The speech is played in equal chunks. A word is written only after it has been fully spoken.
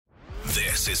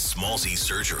This is Smallzy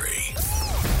Surgery.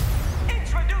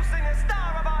 Introducing the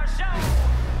star of our show.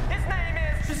 His name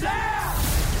is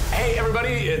Shazam! Hey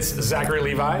everybody, it's Zachary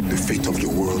Levi. The fate of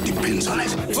your world depends on it.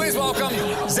 Please welcome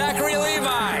Zachary Levi.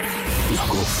 Now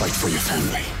go fight for your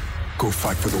family. Go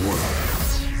fight for the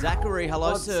world. Zachary,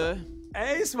 hello, sir.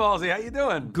 Hey Smallzy, how you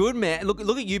doing? Good, man. Look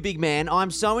at you, big man.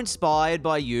 I'm so inspired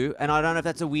by you, and I don't know if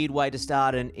that's a weird way to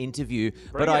start an interview,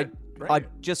 but I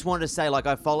just wanted to say, like,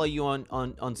 I follow you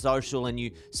on social, and you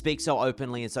speak so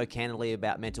openly and so candidly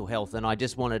about mental health, and I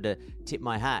just wanted to tip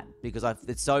my hat because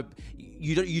it's so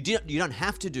you don't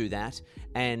have to do that,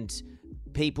 and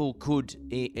people could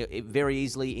very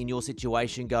easily in your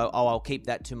situation go, oh, I'll keep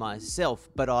that to myself,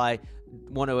 but I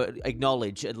want to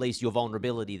acknowledge at least your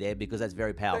vulnerability there because that's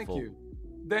very powerful.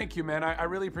 Thank you, man. I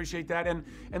really appreciate that. And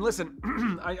listen,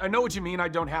 I know what you mean. I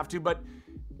don't have to, but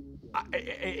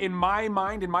in my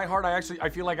mind, in my heart, I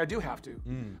feel like I do have to.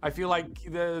 I feel like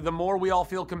the more we all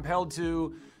feel compelled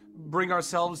to bring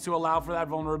ourselves to allow for that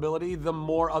vulnerability, the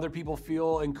more other people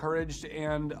feel encouraged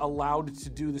and allowed to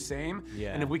do the same.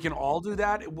 Yeah. And if we can all do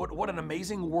that, what an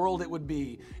amazing world it would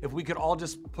be if we could all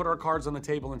just put our cards on the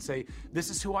table and say, this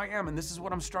is who I am, and this is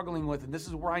what I'm struggling with, and this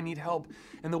is where I need help,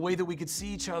 and the way that we could see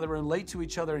each other and relate to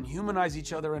each other and humanize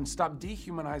each other and stop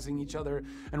dehumanizing each other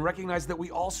and recognize that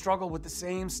we all struggle with the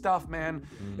same stuff, man.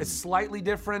 It's slightly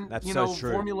different, That's true.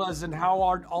 true. Formulas and how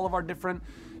all of our different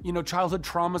childhood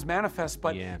traumas manifest,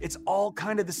 but it's all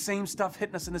kind of the same stuff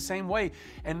hitting us in the same way.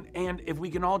 And if we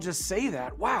can all just say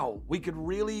that, wow, we could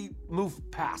really move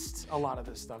past a lot of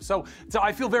this stuff. So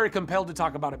I feel very compelled to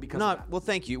talk about it because of that. Well,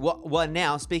 thank you. Well,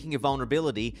 now, speaking of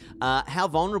vulnerability, how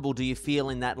vulnerable do you feel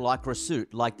in that lycra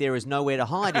suit? Like, there is nowhere to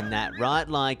hide in that, right?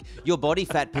 Like, your body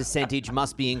fat percentage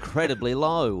must be incredibly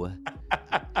low.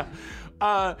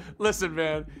 Listen,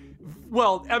 man.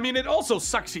 Well, I mean, it also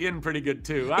sucks you in pretty good,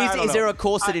 too. Is there a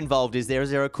corset involved? Is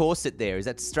there a corset there? Is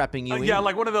that strapping you in? Yeah,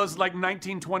 like one of those, like,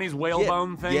 1920s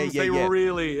whalebone things. They were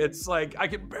really, it's like, I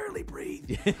can barely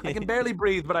breathe. I can barely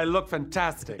breathe, but I look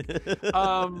fantastic.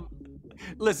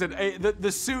 Listen,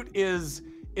 the suit is...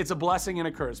 It's a blessing and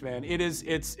a curse, man.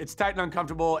 It's tight and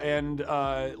uncomfortable and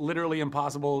literally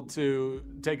impossible to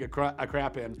take a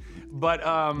crap in. But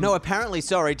no, apparently,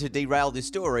 sorry to derail this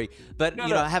story, but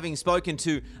having spoken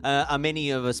to many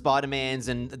of the Spider-Mans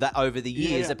and that over the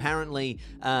years, apparently,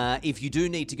 if you do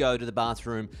need to go to the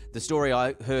bathroom, the story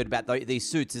I heard about these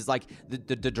suits is like the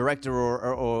director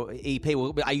or EP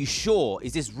will be, are you sure?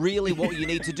 Is this really what you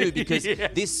need to do? Because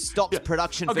this stops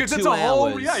production for 2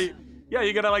 hours. Yeah,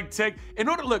 you gotta take, in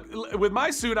order, look, with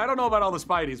my suit, I don't know about all the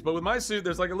Spideys, but with my suit,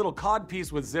 there's like a little cod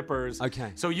piece with zippers.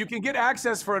 Okay. So you can get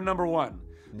access for a number one.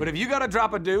 But if you gotta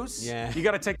drop a deuce, you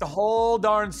gotta take the whole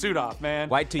darn suit off, man.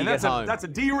 Wait till you get home. That's a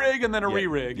D-rig and then a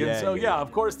re-rig. And so,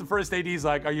 of course, the first AD's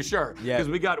like, are you sure? Yeah.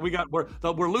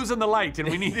 Because we're losing the light and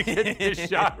we need to get this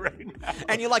shot right now.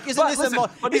 And you're like, isn't this a more...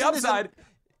 But the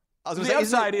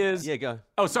upside, is... Yeah, go.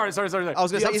 Oh, sorry. I was gonna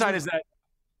say, the upside is that...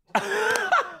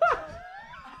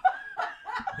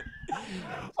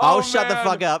 I'll shut the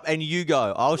fuck up and you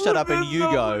go. I'll shut up and you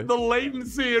go. The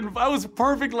latency, and that was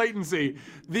perfect latency.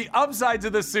 The upside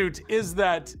to the suit is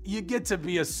that you get to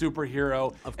be a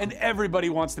superhero, and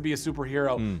everybody wants to be a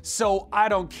superhero. So I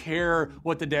don't care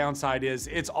what the downside is.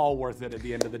 It's all worth it at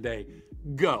the end of the day.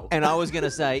 Go. And I was going to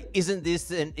say, isn't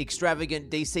this an extravagant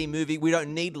DC movie? We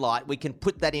don't need light. We can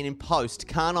put that in post.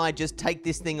 Can't I just take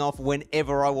this thing off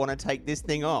whenever I want to take this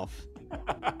thing off?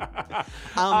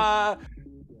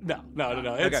 No.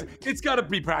 It's got to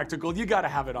be practical. You got to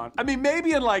have it on. I mean,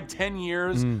 maybe in like 10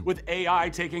 years with AI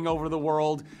taking over the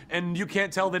world and you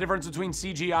can't tell the difference between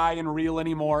CGI and real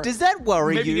anymore. Does that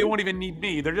worry you? Maybe they won't even need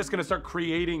me. They're just going to start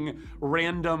creating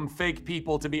random fake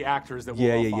people to be actors that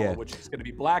we'll all follow, which is going to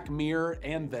be Black Mirror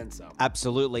and then some.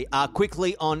 Absolutely.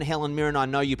 Quickly on Helen Mirren, I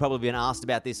know you've probably been asked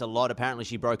about this a lot. Apparently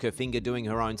she broke her finger doing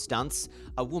her own stunts.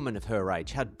 A woman of her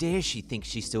age. How dare she think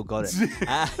she still got it?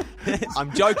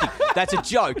 I'm joking. That's a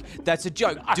joke. That's a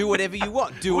joke. Do whatever you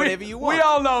want. We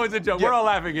all know it's a joke. We're all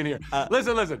laughing in here.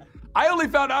 Listen. I only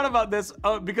found out about this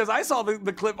because I saw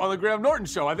the clip on the Graham Norton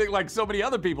show. I think like so many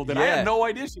other people did. I had no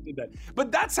idea she did that.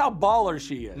 But that's how baller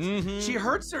she is. Mm-hmm. She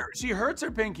hurts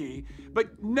her pinky,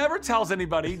 but never tells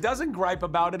anybody, doesn't gripe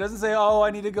about it, doesn't say, oh,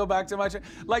 I need to go back to my chair.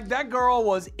 Like, that girl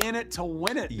was in it to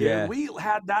win it, dude. We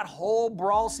had that whole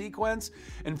brawl sequence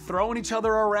and throwing each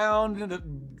other around and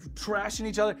trashing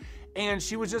each other. And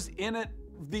she was just in it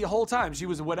the whole time. She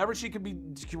was whatever she could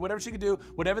do,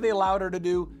 whatever they allowed her to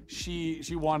do, she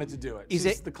wanted to do it.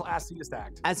 She's the classiest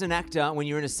act. As an actor, when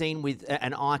you're in a scene with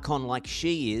an icon like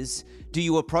she is, do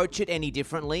you approach it any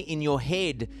differently? In your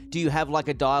head, do you have like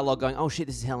a dialogue going, "Oh shit,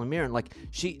 this is Helen Mirren. Like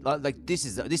she's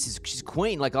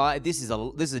queen. Like this is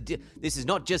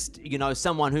not just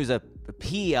someone who's a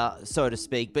peer, so to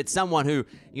speak, but someone who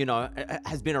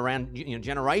has been around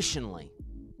generationally."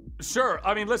 Sure.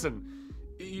 I mean, listen,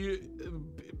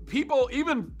 people,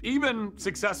 even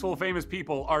successful, famous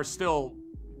people are still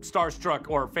starstruck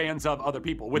or fans of other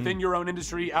people within your own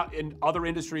industry, out in other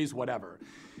industries, whatever.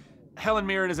 Helen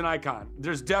Mirren is an icon.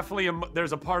 There's definitely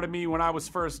there's a part of me when I was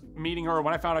first meeting her,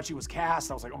 when I found out she was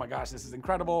cast, I was like, oh my gosh, this is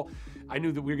incredible. I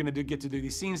knew that we were going to get to do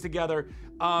these scenes together.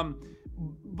 But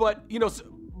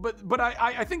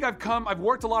I think I've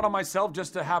worked a lot on myself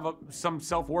just to have some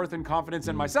self-worth and confidence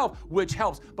in myself, which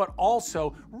helps. But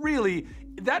also, really,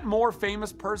 that more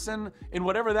famous person in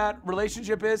whatever that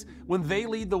relationship is, when they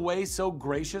lead the way so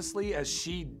graciously as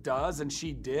she does and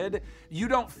she did, you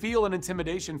don't feel an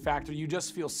intimidation factor. You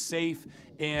just feel safe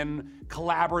and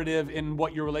collaborative in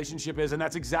what your relationship is. And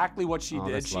that's exactly what she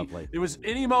did. That's lovely. There was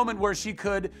any moment where she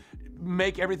could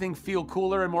make everything feel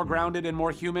cooler and more grounded and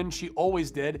more human. She always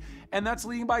did. And that's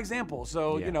leading by example.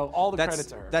 So, all the credit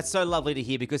to her. That's so lovely to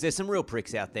hear, because there's some real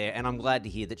pricks out there, and I'm glad to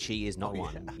hear that she is not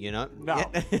one, No,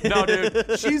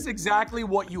 dude. She's exactly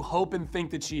what you hope and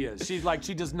think that she is. She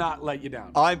does not let you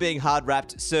down. I'm being hard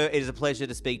wrapped. Sir, it is a pleasure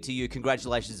to speak to you.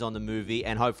 Congratulations on the movie,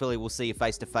 and hopefully we'll see you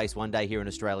face to face one day here in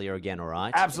Australia again, all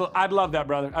right? Absolutely. I'd love that,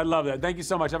 brother. I'd love that. Thank you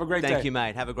so much. Have a great day. Thank you,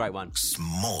 mate. Have a great one.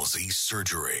 Smallsy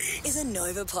Surgery is a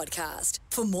Nova podcast.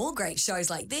 For more great shows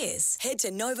like this, head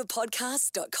to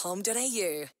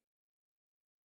novapodcast.com.au.